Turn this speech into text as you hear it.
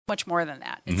much more than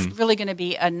that. It's really going to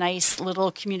be a nice little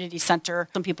community center.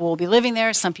 Some people will be living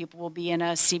there. Some people will be in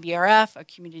a CBRF, a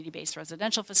community-based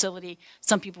residential facility.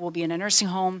 Some people will be in a nursing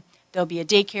home. There'll be a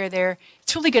daycare there.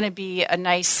 It's really going to be a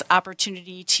nice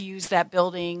opportunity to use that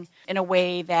building in a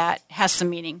way that has some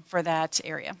meaning for that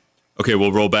area. Okay,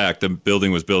 we'll roll back. The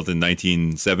building was built in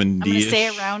 1970-ish? I'm going to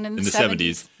say around in the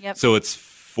 70s. Yep. So it's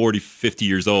 40, 50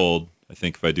 years old, I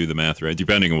think, if I do the math right,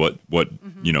 depending on what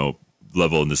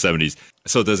level in the 70s.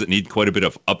 So does it need quite a bit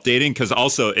of updating? Because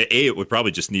also, it would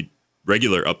probably just need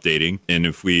regular updating. And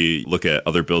if we look at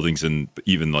other buildings and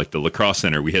even like the lacrosse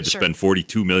center, we had to spend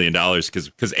 $42 million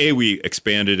because A, we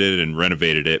expanded it and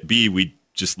renovated it. B, we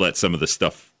just let some of the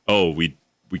stuff,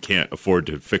 we can't afford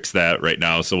to fix that right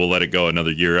now, so we'll let it go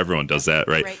another year. Everyone does that,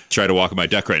 right? Try to walk on my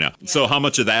deck right now. Yeah. So how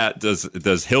much of that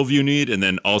does Hillview need? And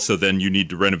then also then you need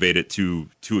to renovate it to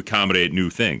accommodate new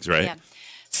things, right? Yeah.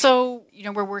 So,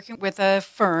 we're working with a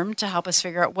firm to help us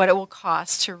figure out what it will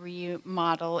cost to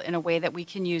remodel in a way that we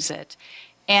can use it.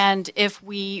 And if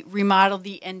we remodel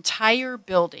the entire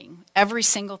building, every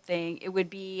single thing, it would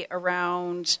be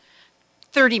around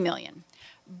 $30 million.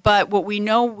 But what we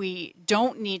know we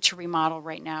don't need to remodel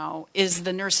right now is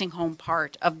the nursing home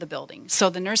part of the building. So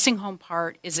the nursing home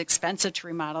part is expensive to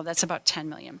remodel. That's about $10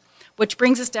 million, which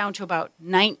brings us down to about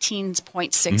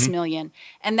 $19.6 million.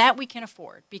 And that we can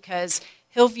afford because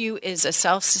Hillview is a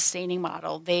self-sustaining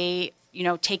model. They,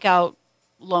 take out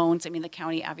loans. I mean, the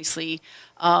county obviously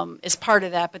is part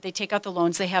of that, but they take out the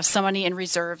loans. They have some money in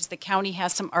reserves. The county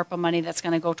has some ARPA money that's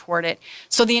going to go toward it.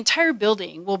 So the entire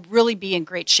building will really be in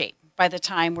great shape by the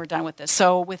time we're done with this.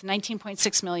 So with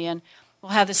 $19.6 million,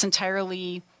 we'll have this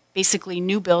entirely, basically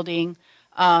new building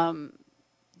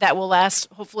that will last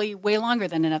hopefully way longer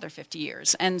than another 50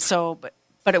 years. And so,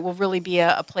 but it will really be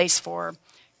a place for,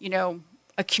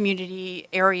 a community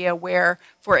area where,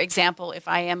 for example, if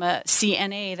I am a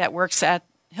CNA that works at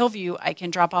Hillview, I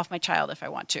can drop off my child if I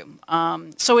want to.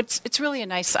 So it's really a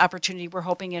nice opportunity. We're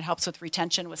hoping it helps with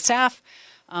retention with staff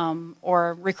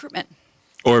or recruitment.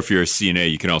 Or if you're a CNA,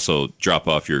 you can also drop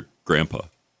off your grandpa.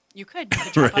 You could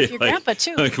drop off your grandpa,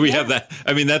 too. Like we have that.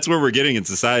 I mean, that's where we're getting in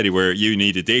society where you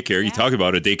need a daycare. Yeah. You talk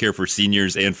about a daycare for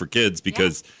seniors and for kids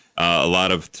because a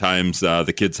lot of times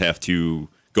the kids have to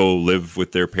go live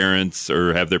with their parents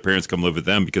or have their parents come live with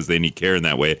them because they need care in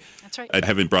that way. That's right. I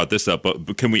haven't brought this up,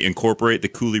 but can we incorporate the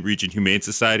Cooley Region Humane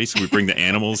Society so we bring the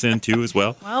animals in too as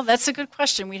well? Well, that's a good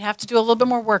question. We'd have to do a little bit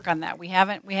more work on that. We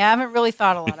haven't really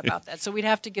thought a lot about that, so we'd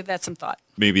have to give that some thought.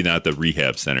 Maybe not the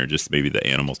rehab center, just maybe the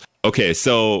animals. Okay,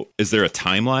 so is there a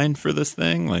timeline for this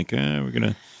thing? Like we're going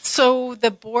to... So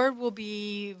the board will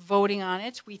be voting on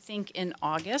it, we think, in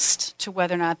August to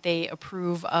whether or not they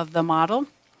approve of the model.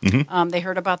 They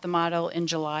heard about the model in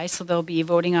July, so they'll be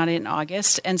voting on it in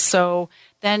August. And so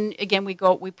then again, we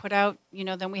put out,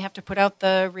 then we have to put out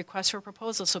the request for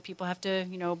proposal. So people have to,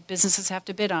 businesses have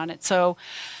to bid on it. So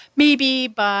maybe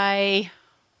by,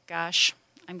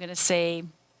 I'm going to say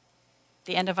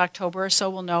the end of October or so,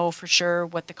 we'll know for sure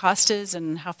what the cost is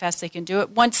and how fast they can do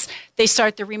it. Once they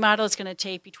start the remodel, it's going to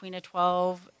take between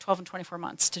 12 and 24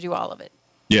 months to do all of it.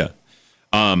 Yeah.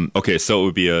 Okay, so it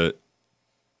would be a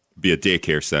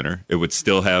daycare center. It would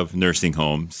still have nursing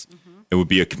homes. It would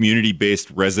be a community-based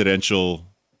residential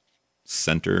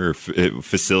center or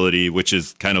facility, which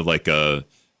is kind of like a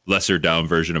lesser down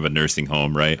version of a nursing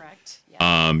home, right? Correct.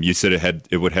 Yeah. You said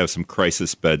it would have some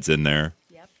crisis beds in there.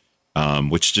 Yep.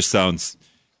 Which just sounds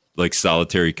like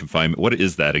solitary confinement. What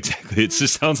is that exactly? It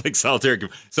just sounds like solitary.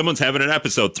 Someone's having an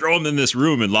episode. Throw them in this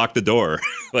room and lock the door.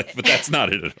 But that's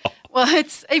not it at all. Well,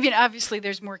 obviously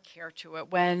there's more care to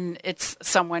it when it's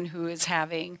someone who is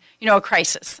having, a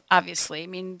crisis, obviously. I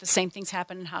mean, the same things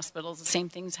happen in hospitals. The same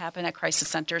things happen at crisis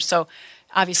centers. So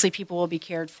obviously people will be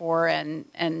cared for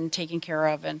and taken care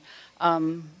of. And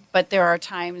but there are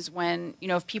times when,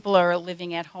 if people are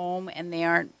living at home and they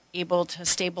aren't able to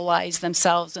stabilize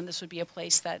themselves, and this would be a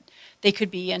place that they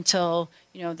could be until,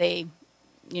 they,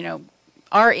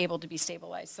 are able to be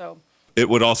stabilized. So it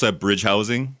would also have bridge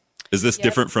housing. Is this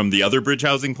different from the other bridge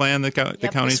housing plan the county's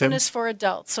having? This one is for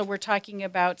adults. So we're talking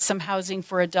about some housing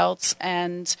for adults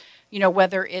and,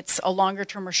 whether it's a longer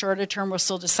term or shorter term, we're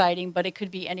still deciding, but it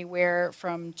could be anywhere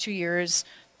from 2 years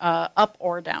up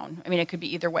or down. I mean, it could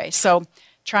be either way. So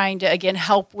trying to, again,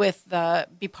 help with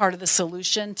be part of the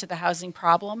solution to the housing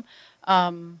problem.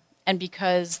 And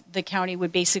because the county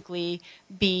would basically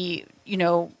be,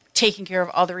 taking care of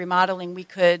all the remodeling,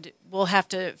 we'll have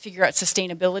to figure out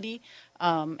sustainability.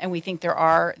 And we think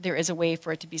there is a way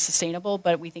for it to be sustainable,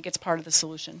 but we think it's part of the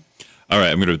solution. All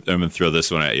right, I'm gonna throw this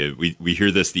one at you. We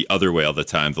hear this the other way all the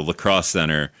time. The lacrosse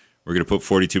center, we're gonna put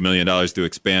 $42 million to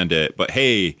expand it, but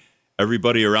hey,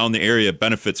 everybody around the area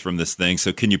benefits from this thing.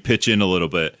 So can you pitch in a little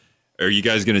bit? Are you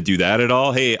guys going to do that at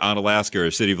all? Hey, on Alaska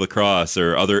or City of La Crosse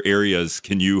or other areas,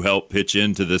 can you help pitch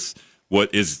into this,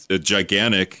 what is a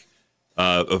gigantic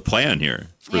plan here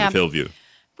for the Hillview?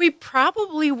 We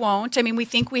probably won't. I mean, we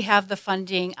think we have the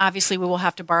funding. Obviously, we will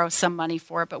have to borrow some money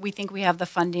for it, but we think we have the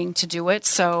funding to do it.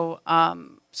 So,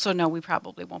 no, we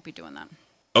probably won't be doing that.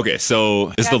 Okay,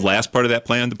 so is the last part of that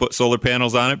plan to put solar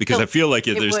panels on it? Because I feel like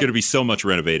there's going to be so much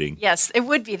renovating. Yes, it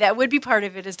would be. That would be part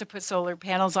of it, is to put solar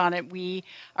panels on it. We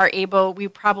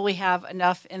probably have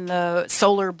enough in the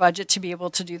solar budget to be able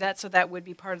to do that. So that would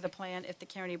be part of the plan if the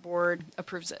county board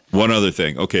approves it. One other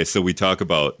thing. Okay, so we talk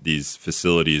about these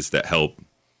facilities that help,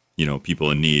 people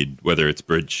in need, whether it's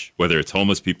bridge, whether it's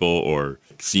homeless people or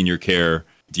senior care.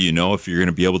 Do you know if you're going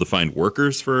to be able to find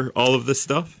workers for all of this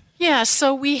stuff? Yeah,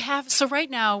 so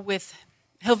right now with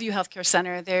Hillview Healthcare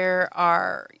Center, there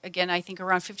are, again, I think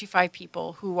around 55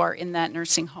 people who are in that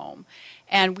nursing home.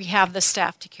 And we have the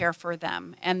staff to care for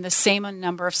them. And the same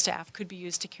number of staff could be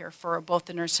used to care for both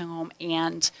the nursing home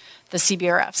and the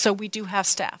CBRF. So we do have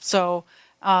staff. So,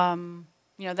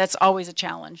 that's always a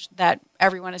challenge that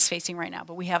everyone is facing right now.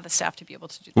 But we have the staff to be able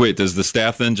to do that. Wait, does the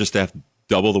staff then just have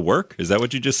double the work? Is that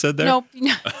what you just said there? Nope.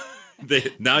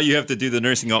 Now you have to do the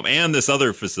nursing home and this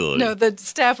other facility. No, the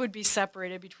staff would be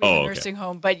separated between the nursing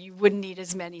home, but you wouldn't need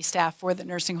as many staff for the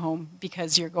nursing home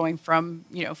because you're going from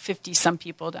 50-some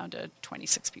people down to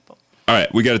 26 people. All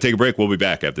right, we got to take a break. We'll be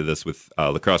back after this with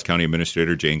La Crosse County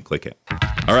Administrator Jane Claycamp.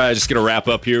 All right, just going to wrap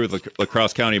up here with La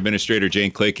Crosse County Administrator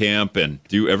Jane Claycamp and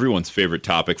do everyone's favorite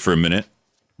topic for a minute.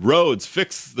 Roads,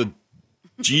 fix the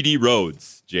GD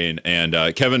roads, Jane. And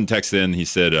Kevin texted in. He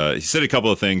said a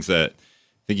couple of things that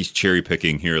I think he's cherry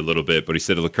picking here a little bit, but he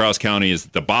said La Crosse County is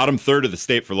the bottom third of the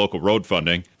state for local road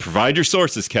funding. Provide your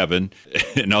sources, Kevin.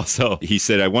 And also, he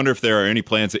said, I wonder if there are any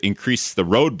plans to increase the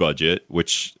road budget,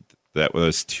 which that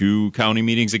was 2 county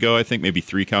meetings ago, I think, maybe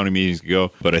 3 county meetings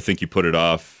ago. But I think you put it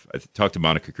off. I talked to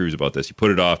Monica Cruz about this. You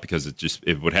put it off because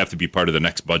it would have to be part of the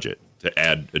next budget to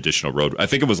add additional road. I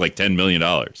think it was like $10 million.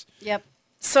 Yep.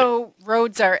 So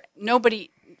roads are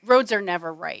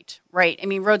never right? I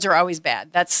mean, roads are always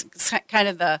bad. That's kind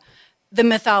of the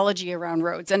mythology around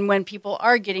roads. And when people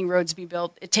are getting roads to be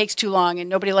built, it takes too long, and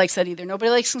nobody likes that either. Nobody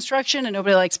likes construction, and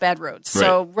nobody likes bad roads. Right.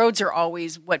 So roads are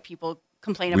always what people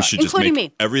complain about, including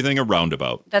me. Everything a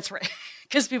roundabout. That's right,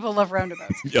 because people love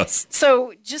roundabouts. Yes.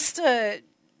 So just I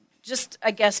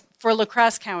guess for La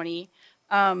Crosse County,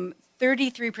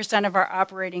 33% of our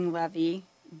operating levy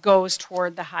goes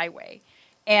toward the highway,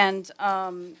 and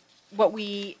what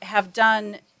we have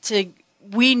done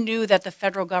we knew that the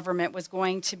federal government was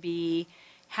going to be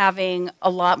having a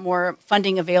lot more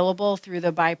funding available through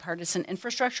the bipartisan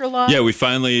infrastructure law. Yeah, we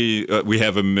finally, we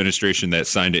have an administration that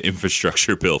signed an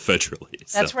infrastructure bill federally.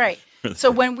 So. That's right. So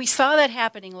when we saw that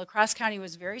happening, La Crosse County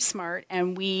was very smart,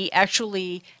 and we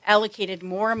actually allocated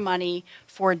more money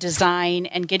for design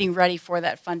and getting ready for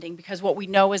that funding, because what we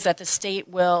know is that the state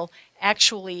will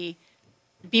actually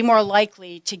be more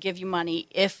likely to give you money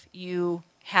if you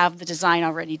have the design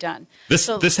already done.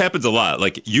 This happens a lot.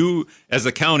 Like, you, as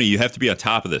a county, you have to be on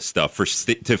top of this stuff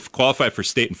to qualify for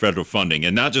state and federal funding,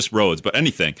 and not just roads, but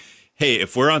anything. Hey,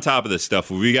 if we're on top of this stuff,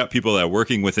 we got people that are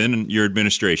working within your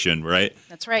administration, right?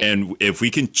 That's right. And if we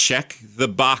can check the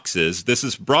boxes, this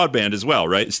is broadband as well,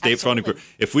 right? State Absolutely. funding.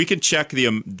 If we can check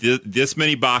this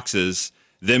many boxes,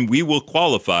 then we will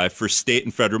qualify for state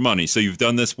and federal money. So you've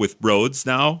done this with roads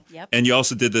now, yep. And you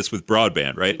also did this with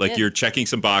broadband, right? We did. You're checking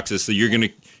some boxes, so you're gonna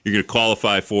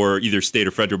qualify for either state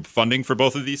or federal funding for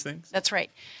both of these things. That's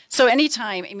right. So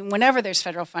anytime, whenever there's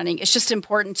federal funding, it's just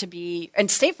important to be,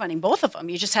 and state funding, both of them.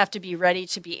 You just have to be ready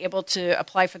to be able to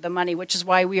apply for the money, which is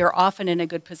why we are often in a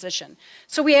good position.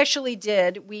 So we actually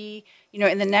did. In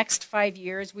the next 5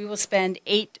 years, we will spend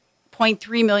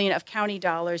 $8.3 million of county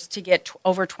dollars to get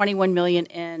over $21 million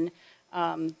in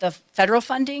the federal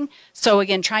funding. So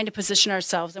again, trying to position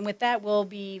ourselves. And with that, we'll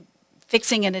be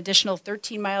fixing an additional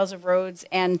 13 miles of roads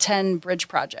and 10 bridge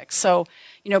projects. So,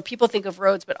 people think of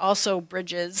roads, but also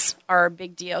bridges are a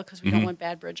big deal because we don't want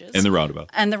bad bridges. And the roundabouts.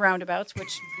 And the roundabouts,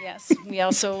 which, yes, everyone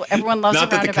loves a roundabout. Not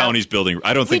that the county's building,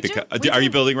 I don't think are you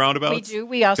building roundabouts? We do.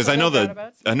 We also build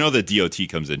roundabouts. I know the DOT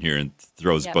comes in here and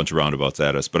throws a bunch of roundabouts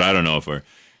at us, but I don't know if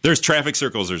there's traffic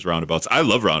circles, there's roundabouts. I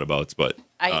love roundabouts, but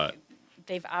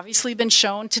they've obviously been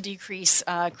shown to decrease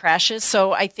crashes.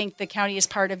 So I think the county is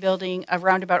part of building a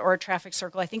roundabout or a traffic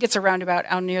circle. I think it's a roundabout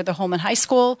out near the Holman High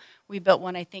School. We built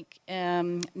one, I think,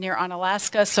 near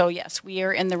Onalaska. So yes, we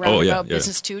are in the roundabout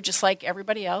business too, just like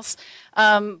everybody else.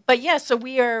 So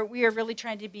we are really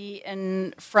trying to be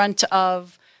in front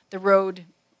of the road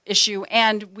issue.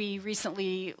 And we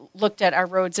recently looked at our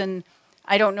roads, and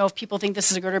I don't know if people think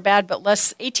this is good or bad, but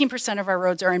 18% of our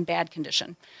roads are in bad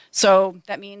condition. So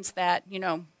that means that,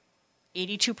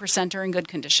 82% are in good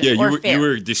condition. Yeah, or you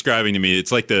were describing to me,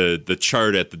 it's like the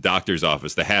chart at the doctor's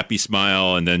office, the happy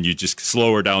smile, and then you just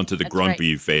slow her down to the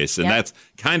grumpy face. And that's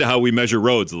kind of how we measure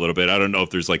roads a little bit. I don't know if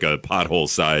there's like a pothole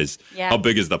size. Yeah. How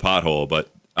big is the pothole? But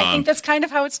I think that's kind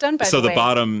of how it's done, by the way.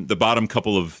 So the bottom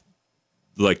couple of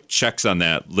like checks on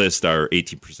that list are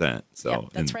 18%. So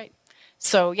that's right.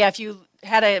 So yeah, if you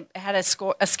had a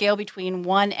scale between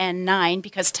 1 and 9,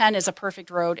 because 10 is a perfect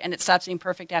road and it stops being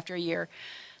perfect after a year.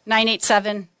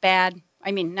 987 bad.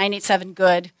 987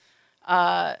 good.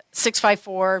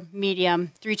 654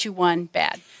 medium. 321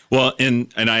 bad. Well,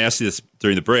 and I asked you this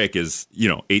during the break: is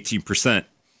 18%?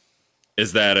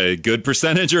 Is that a good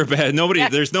percentage or a bad? Nobody. Yeah.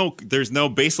 There's no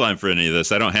baseline for any of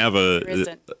this. I don't have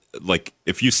like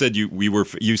if you said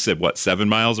you said what, 7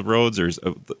 miles of roads, or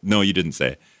no, you didn't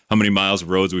say. How many miles of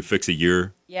roads we fix a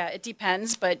year? Yeah, it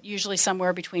depends, but usually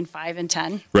somewhere between 5 and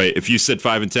 10. Right. If you said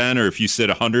 5 and 10, or if you said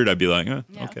 100, I'd be like,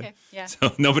 okay. Yeah.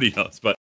 So nobody knows, but.